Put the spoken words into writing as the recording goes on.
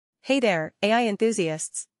Hey there, AI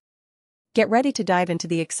enthusiasts! Get ready to dive into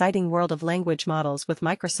the exciting world of language models with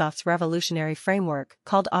Microsoft's revolutionary framework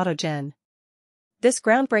called AutoGen. This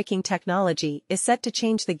groundbreaking technology is set to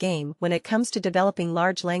change the game when it comes to developing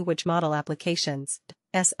large language model applications.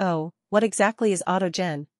 So, what exactly is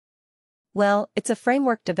AutoGen? Well, it's a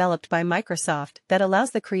framework developed by Microsoft that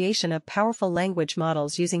allows the creation of powerful language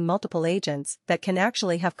models using multiple agents that can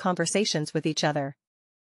actually have conversations with each other.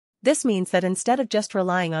 This means that instead of just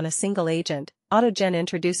relying on a single agent, AutoGen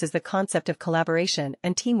introduces the concept of collaboration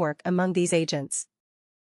and teamwork among these agents.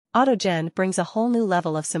 AutoGen brings a whole new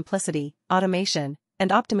level of simplicity, automation,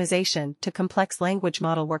 and optimization to complex language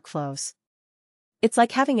model workflows. It's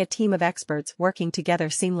like having a team of experts working together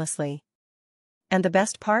seamlessly. And the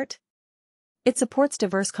best part? It supports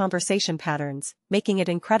diverse conversation patterns, making it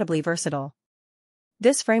incredibly versatile.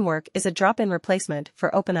 This framework is a drop-in replacement for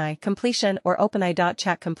openai.Completion or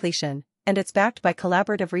openai.ChatCompletion, and it's backed by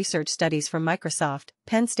collaborative research studies from Microsoft,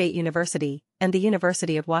 Penn State University, and the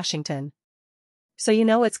University of Washington. So you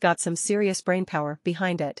know it's got some serious brainpower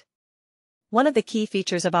behind it. One of the key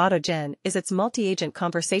features of AutoGen is its multi-agent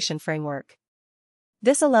conversation framework.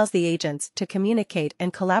 This allows the agents to communicate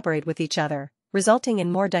and collaborate with each other, resulting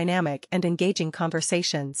in more dynamic and engaging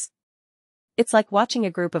conversations. It's like watching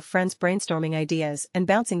a group of friends brainstorming ideas and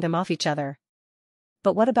bouncing them off each other.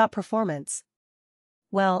 But what about performance?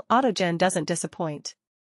 Well, AutoGen doesn't disappoint.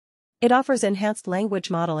 It offers enhanced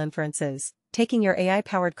language model inferences, taking your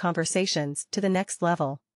AI-powered conversations to the next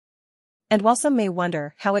level. And while some may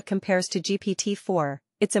wonder how it compares to GPT-4,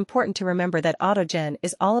 it's important to remember that AutoGen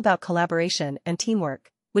is all about collaboration and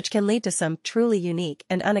teamwork, which can lead to some truly unique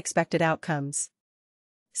and unexpected outcomes.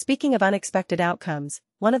 Speaking of unexpected outcomes,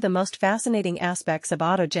 one of the most fascinating aspects of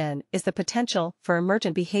AutoGen is the potential for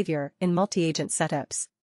emergent behavior in multi-agent setups.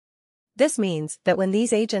 This means that when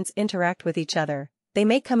these agents interact with each other, they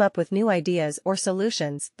may come up with new ideas or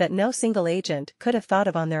solutions that no single agent could have thought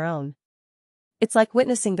of on their own. It's like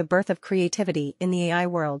witnessing the birth of creativity in the AI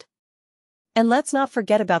world. And let's not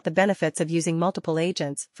forget about the benefits of using multiple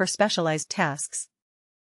agents for specialized tasks.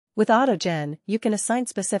 With AutoGen, you can assign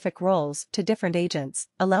specific roles to different agents,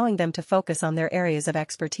 allowing them to focus on their areas of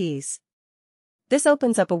expertise. This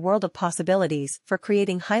opens up a world of possibilities for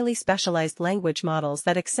creating highly specialized language models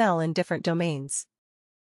that excel in different domains.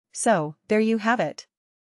 So, there you have it.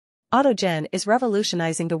 AutoGen is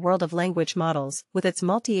revolutionizing the world of language models with its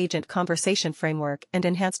multi-agent conversation framework and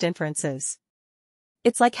enhanced inferences.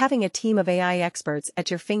 It's like having a team of AI experts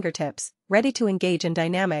at your fingertips, ready to engage in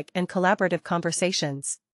dynamic and collaborative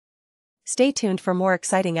conversations. Stay tuned for more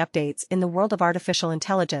exciting updates in the world of artificial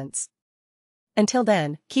intelligence. Until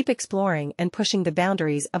then, keep exploring and pushing the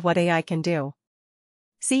boundaries of what AI can do.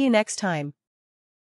 See you next time.